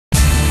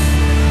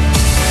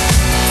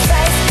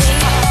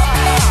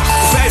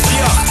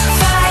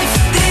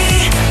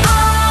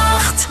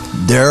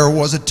There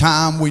was a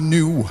time we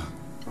knew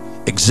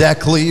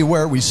exactly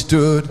where we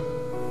stood.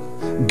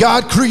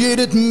 God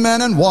created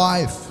man and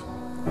wife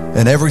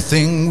and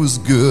everything was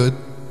good.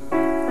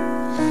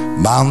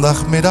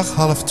 Maandagmiddag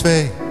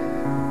 1:30.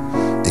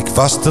 Ik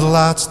was de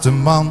laatste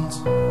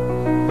mand.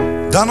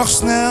 Dan nog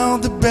snel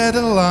de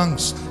bedden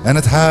langs en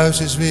het huis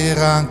is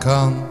weer aan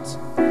kant.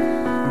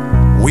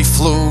 We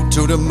flew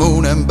to the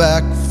moon and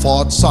back,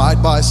 fought side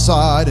by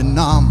side in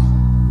Nam.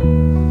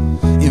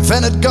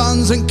 Invented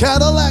guns and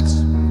Cadillacs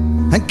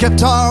and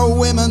kept our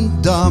women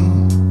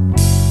dumb.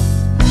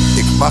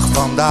 Ik mag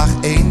vandaag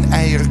 1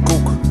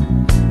 eierkoek,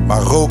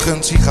 maar rook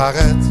een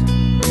sigaret.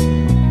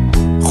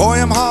 Gooi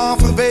hem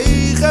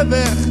halverwege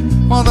weg,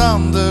 want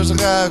anders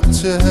ruikt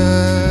ze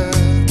het.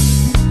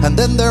 And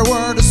then there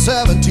were the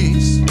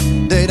 70s.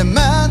 They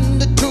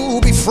demanded to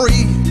be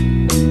free,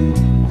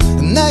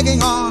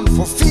 nagging on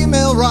for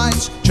female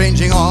rights,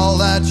 changing all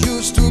that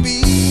used to be.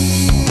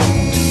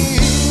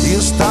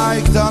 Hier sta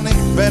ik dan,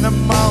 ik ben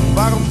een man,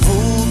 waarom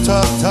voelt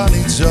dat dan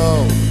niet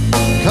zo?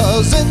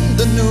 'Cause in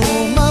the new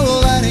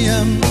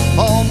millennium,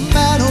 all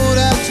manhood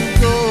had to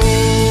go.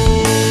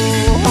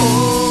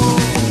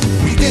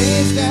 We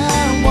gave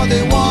them what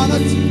they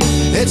wanted.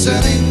 It's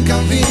an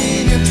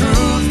inconvenient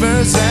truth.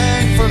 We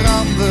zijn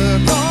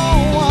veranderd. No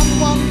one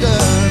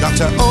wondered.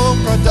 Dr.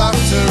 Oprah,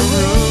 Dr.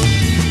 Ruth.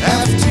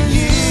 After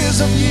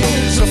years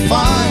of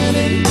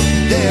fighting,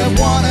 they have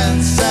won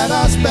and set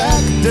us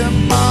back. De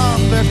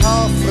man werd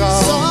half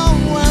vrouw.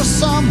 Somewhere,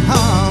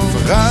 somehow,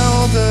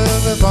 verruilden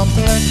we van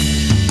plek.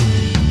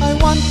 I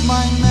want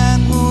my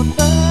manhood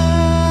back.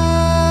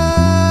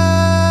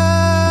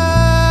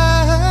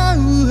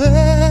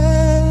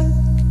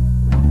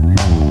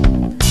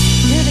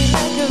 Jullie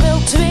lijken wel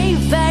 2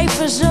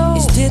 wijven zo.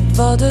 Is dit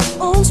wat het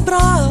ons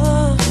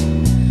bracht?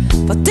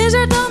 Wat is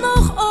er dan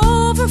nog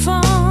over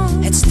van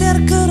het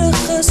sterkere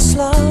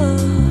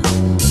geslacht?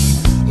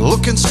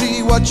 Look and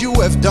see what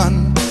you have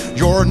done.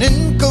 You're an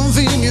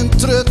inconvenient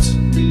trut.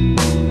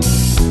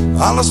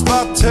 Alles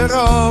wat er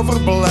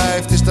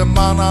overblijft is de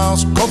man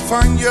als kop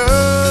van je.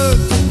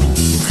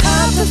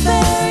 Gaat te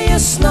ver, je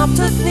snapt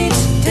het niet.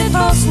 Dit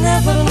was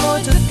never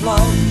nooit het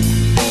plan.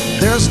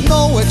 There's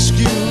no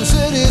excuse,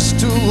 it is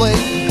too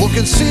late. Look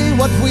and see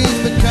what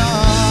we've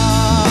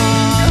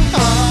become.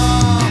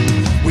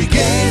 We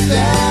gave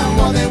them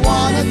what they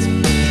wanted.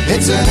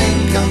 It's an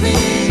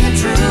inconvenient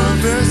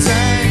truth. We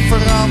zijn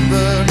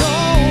veranderd. No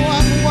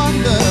one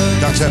wondered.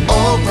 Dankzij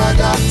Oprah,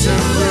 Dr.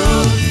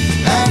 Ruth.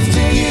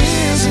 After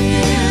years and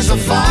years of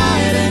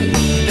fighting,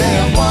 they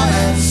have won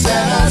and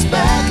set us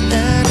back.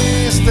 En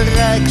is de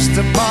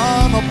rijkste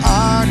man op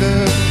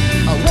aarde.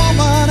 A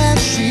woman and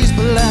she's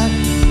black.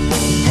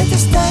 Het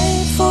is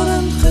tijd voor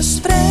een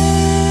gesprek.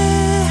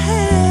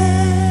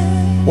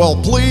 Well,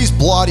 please,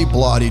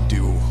 bloody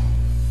do.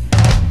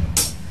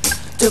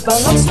 De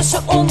balans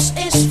tussen ons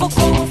is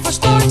volkomen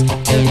verstoord.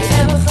 Jullie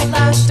hebben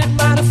geluisterd,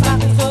 maar de vraag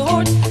niet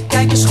gehoord.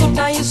 Kijk eens goed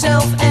naar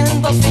jezelf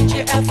en wat vind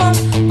je ervan?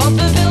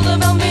 Want we wilden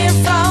wel meer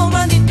vrouw,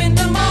 maar niet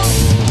minder man.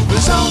 We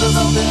zouden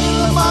wel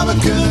willen, maar we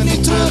kunnen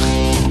niet terug.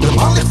 De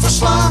man ligt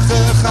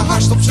verslagen,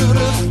 geharst op zijn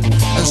rug.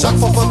 Een zak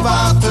vol van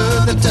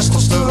water, de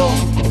testosteron.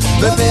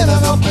 We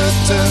willen wel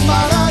putten,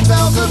 maar uit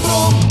welke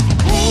bron?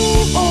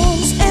 Geef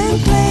ons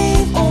en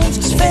kleed ons,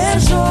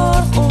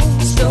 verzorg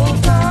ons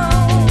totaal.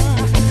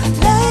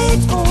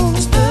 Leid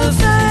ons,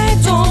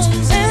 bevrijd ons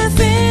en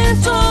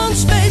vind ons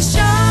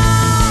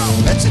speciaal.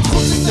 Het zit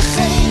goed in de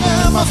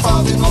genen, maar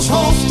valt in ons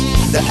hoofd.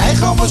 De eigen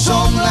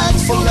chromosoom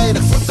lijkt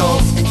volledig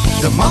verdoofd.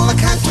 De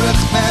mannelijkheid terug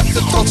met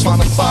de trots van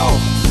het pauw.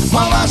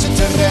 Maar waar zit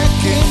de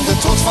rek in de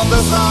trots van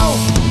de vrouw?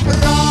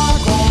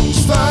 Raak ons,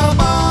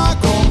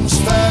 vermaak ons,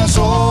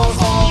 verzorg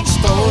ons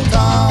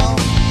totaal.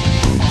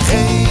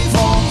 Geef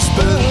ons,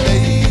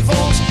 beleef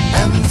ons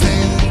en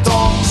vind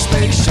ons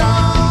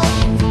speciaal.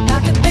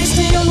 Laat het beest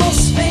in je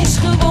los, wees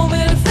gewoon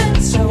weer een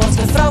vent. Zoals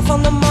de vrouw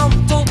van de man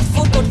tot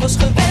voor kort was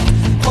gewend.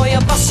 Gooi je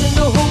was in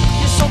de hoek,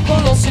 je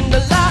sokken los in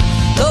de la.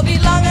 Loop je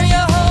langer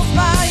je hoofd,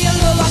 maar je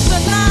lul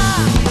achterna.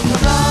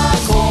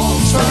 Raak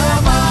ons,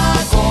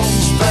 vermaak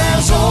ons,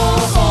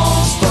 verzorg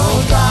ons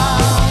totaal.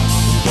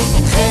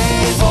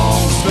 Geef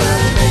ons,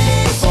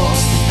 beleef ons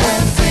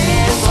en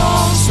vind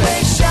ons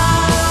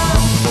speciaal.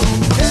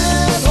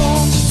 Ken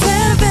ons,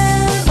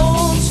 Verwen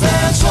ons,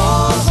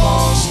 verzorg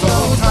ons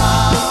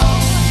totaal.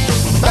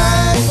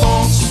 Bij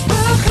ons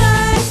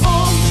begrijp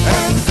ons.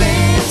 en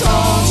vind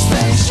ons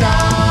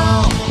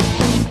speciaal.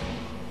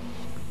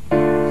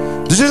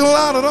 Dus ik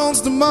laat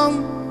ons de man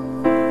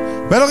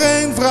met nog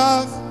 1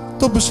 vraag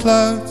tot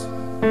besluit.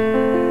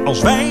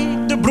 Als wij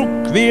de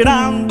broek weer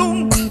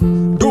aandoen,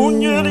 doen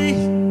jullie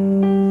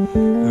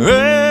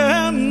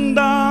en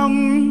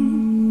dan.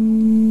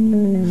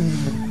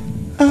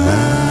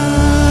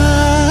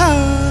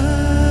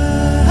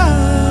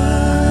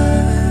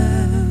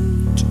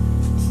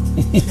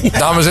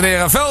 Dames en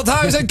heren,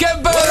 Veldhuis en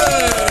Kemper!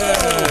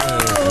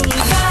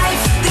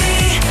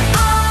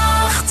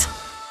 538.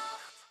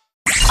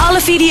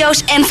 Alle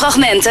video's en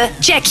fragmenten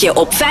check je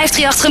op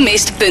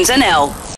 538gemist.nl.